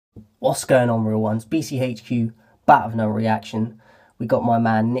What's going on, real ones? BCHQ, bat of no reaction. We got my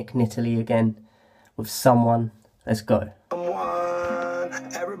man Nick Nittoli again with Someone. Let's go.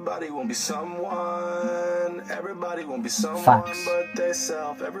 Everybody won't be someone. Everybody won't be someone. Facts. But they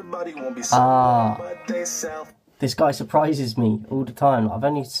self. Everybody won't be someone. But they self. This guy surprises me all the time. I've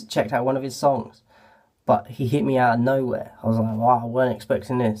only checked out one of his songs, but he hit me out of nowhere. I was like, wow, I weren't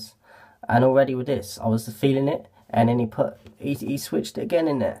expecting this. And already with this, I was feeling it, and then he switched it again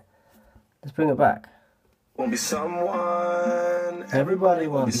in there. Let's bring it back. Won't be someone. Everybody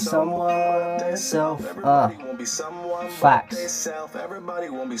won't be someone. They self. Everybody won't be someone. Facts. They self. Everybody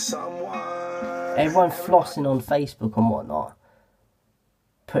won't be someone. Everyone flossing on Facebook and whatnot,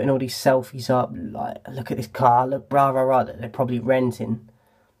 putting all these selfies up, like, look at this car, look, rah, rah, rah, that they're probably renting.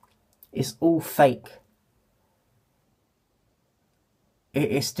 It's all fake.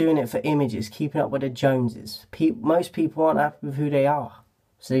 It's doing it for images, keeping up with the Joneses. Most people aren't happy with who they are.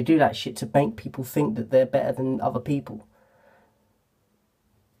 So they do that shit to make people think that they're better than other people.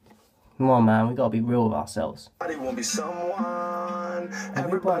 Come on, man, we gotta be real with ourselves. Everybody won't be someone.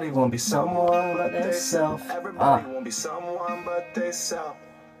 Everybody won't be someone but their self. Everybody won't be someone but they self.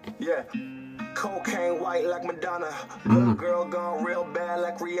 Yeah. Cocaine white like Madonna. Little girl gone real bad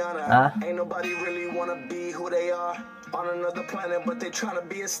like Rihanna. Ain't nobody really wanna be who they are. On another planet, but they tryna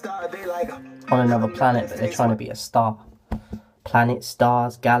be a star. They like on another planet, but they're trying to be a star. Planets,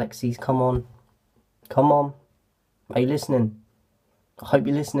 stars, galaxies, come on. Come on. Are you listening? I hope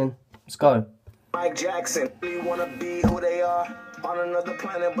you're listening. Let's go. Mike Jackson, really wanna be who they are. On another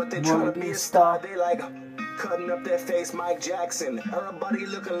planet, but they tryna be a star. They like cutting up their face, Mike Jackson. Everybody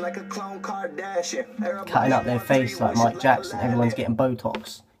looking like a clone Kardashian. Cutting up their face like Mike Jackson. Everyone's getting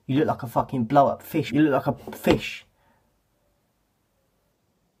Botox. You look like a fucking blow-up fish. You look like a fish.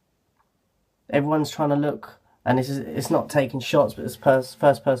 Everyone's trying to look, and it's not taking shots, but it's the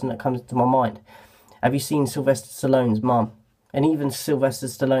first person that comes to my mind. Have you seen Sylvester Stallone's mum? And even Sylvester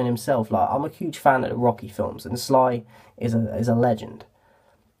Stallone himself. Like, I'm a huge fan of the Rocky films, and Sly is a legend.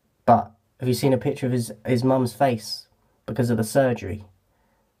 But have you seen a picture of his mum's face because of the surgery?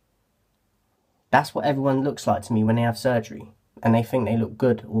 That's what everyone looks like to me when they have surgery, and they think they look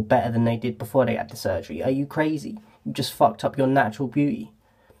good or better than they did before they had the surgery. Are you crazy? You just fucked up your natural beauty.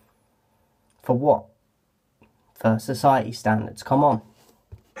 For what? For society standards. Come on.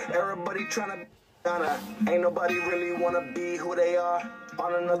 Everybody trying to ain't nobody really wanna be who they are.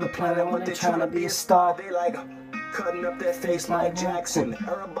 On another planet, but they trying to be a star. They like cutting up their face, Mike Jackson.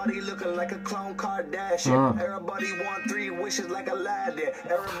 Everybody looking like a clone Kardashian. Everybody want 3 wishes like Aladdin.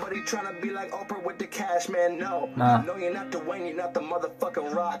 Everybody trying to be like Oprah with the cash, man. No, you're not Dwayne, you're not the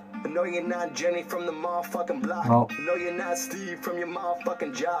motherfucking Rock. No, you're not Jenny from the motherfucking block. No, you're not Steve from your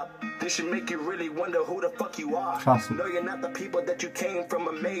motherfucking job. This should make you really wonder who the fuck you are. Trust me. No, you're not the people that you came from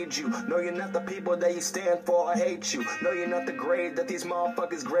or made you. No, you're not the people that you stand for or hate you. No, you're not the grade that these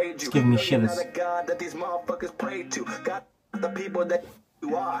motherfuckers grade you. It's giving me no, shivers. You're not the God that these motherfuckers pray to. God, the people that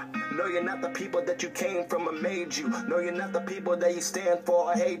you are. No, you're not the people that you came from or made you. No, you're not the people that you stand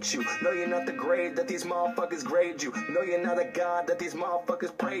for or hate you. No, you're not the grade that these motherfuckers grade you. No, you're not a God that these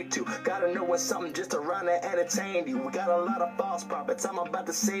motherfuckers pray to. Gotta know what's something just around to entertain you. We got a lot of false prophets, I'm about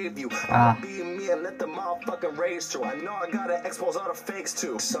to save you. I'ma be me and let the motherfucking race through. I know I gotta expose all the fakes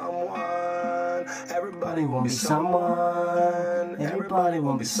too. Someone, everybody won't be someone. Everybody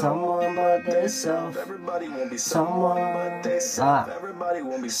won't be someone but their self. Everybody won't be someone but they self. Everybody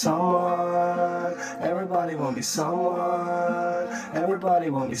won't be someone. Everybody won't be someone. Everybody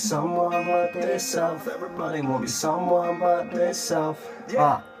won't be someone but their self. Everybody Won't be someone but their self.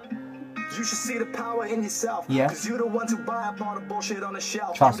 Yeah. You should see the power in yourself. Yeah. Cause you're the ones who buy up all the bullshit on the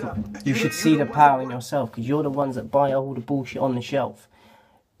shelf. Trust me. You should see the power in yourself, because you're the ones that buy all the bullshit on the shelf.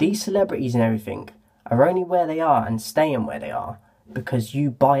 These celebrities and everything are only where they are and staying where they are because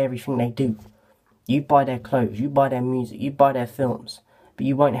you buy everything they do. You buy their clothes, you buy their music, you buy their films. But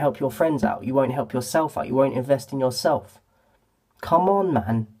you won't help your friends out, you won't help yourself out, you won't invest in yourself. Come on,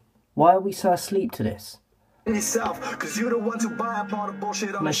 man. Why are we so asleep to this? Yourself, cause you're the ones who buy up all the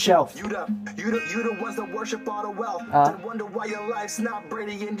bullshit on the shelf. You the ones that worship all the wealth. Then wonder why your life's not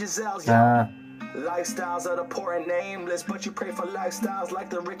Brady and Giselle's. Lifestyles are the poor and nameless, but you pray for lifestyles like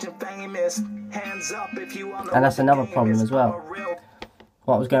the rich and famous. Hands up if you want to. And that's another problem as well.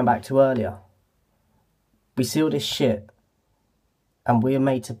 What I was going back to earlier. We see all this shit, and we are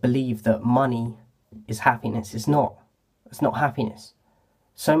made to believe that money is happiness. It's not. It's not happiness.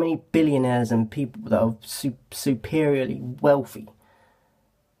 So many billionaires and people that are superiorly wealthy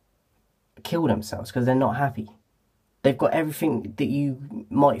kill themselves because they're not happy. They've got everything that you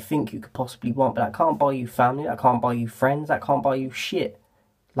might think you could possibly want, but that can't buy you family, that can't buy you friends, that can't buy you shit.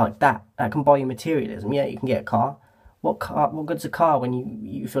 like that can buy you materialism. Yeah, you can get a car. What good's a car when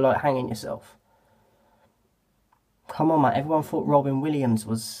you feel like hanging yourself? Come on, man. Everyone thought Robin Williams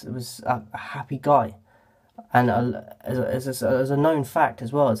was a happy guy. And as a known fact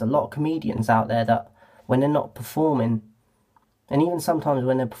as well, there's a lot of comedians out there that when they're not performing, and even sometimes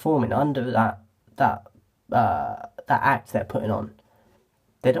when they're performing under that act they're putting on,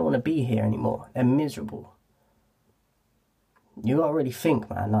 they don't want to be here anymore. They're miserable. You gotta really think,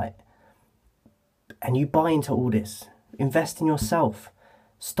 man. Like, and you buy into all this. Invest in yourself.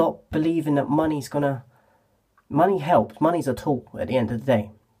 Stop believing that money helps. Money's a tool at the end of the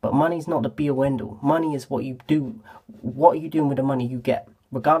day. But money's not the be-all end-all. Money is what you do. What are you doing with the money you get?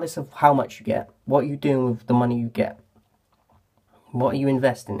 Regardless of how much you get, what are you doing with the money you get? What are you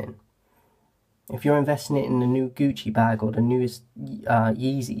investing in? If you're investing it in the new Gucci bag or the newest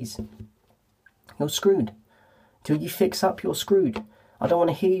Yeezys, you're screwed. Till you fix up, you're screwed. I don't want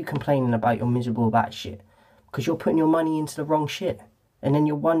to hear you complaining about you're miserable about shit. Because you're putting your money into the wrong shit. And then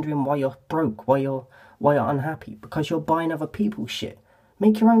you're wondering why you're broke, why you're unhappy. Because you're buying other people's shit.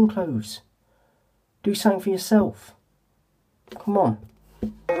 Make your own clothes. Do something for yourself. Come on.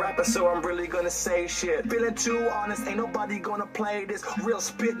 Rapper, so I'm really gonna say shit. Feeling too honest, ain't nobody gonna play this. Real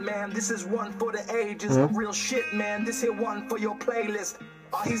spit, man, this is one for the ages. Real shit, man, this here one for your playlist.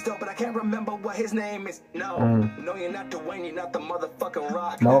 Oh, he's dope, but I can't remember what his name is. No, no, you're not Dwayne, you're not the motherfucking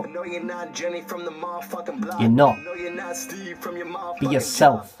Rock. No. No, you're not Jenny from the motherfucking block. You're not. No, you're not Steve from your motherfucking Be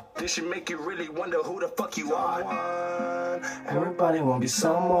yourself. job. This should make you really wonder who the fuck you are. Everybody won't be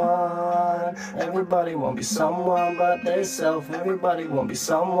someone. Everybody won't be someone but they self. Everybody won't be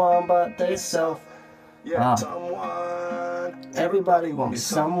someone but they self. Yeah, someone. Everybody won't be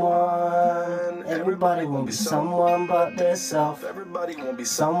someone. Everybody won't be someone but they self. Everybody won't be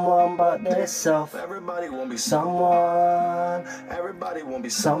Someone but they self. Everybody won't be Someone. Everybody won't be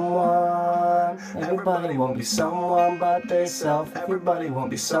Someone. Everybody won't be someone but they self. Everybody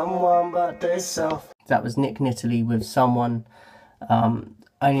won't be someone but they self. That was Nittoli with Someone.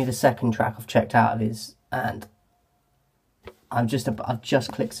 Only the second track I've checked out of his, and I've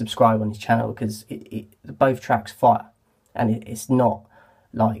just clicked subscribe on his channel because both tracks fire, and it's not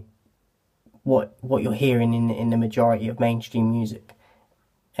like what you're hearing in the majority of mainstream music.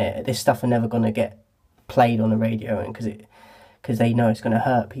 This stuff are never gonna get played on the radio, and because they know it's gonna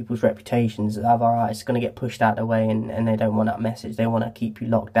hurt people's reputations. Other artists are gonna get pushed out of the way, and they don't want that message. They want to keep you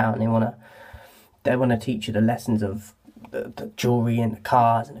locked down. They want to teach you the lessons of the jewelry and the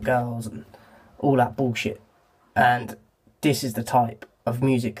cars and the girls and all that bullshit. And this is the type of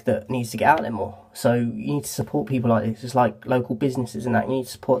music that needs to get out there more. So you need to support people like this. It's like local businesses and that. You need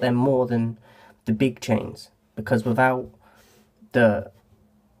to support them more than the big chains, because without the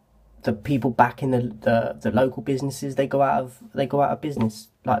people backing the local businesses, they go out of business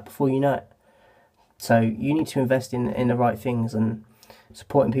like before you know it. So you need to invest in the right things and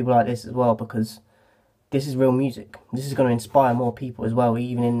supporting people like this as well, because this is real music. This is going to inspire more people as well,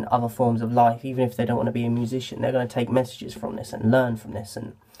 even in other forms of life. Even if they don't want to be a musician, they're going to take messages from this and learn from this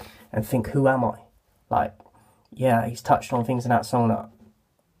and think, who am I? Like, yeah, he's touched on things in that song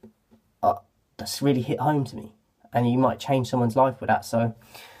that's really hit home to me. And you might change someone's life with that. So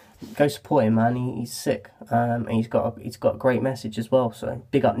go support him, man. He's sick. And he's got a great message as well. So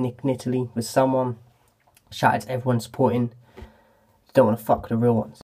big up Nittoli with Someone. Shout out to everyone supporting. Don't want to fuck with the real ones.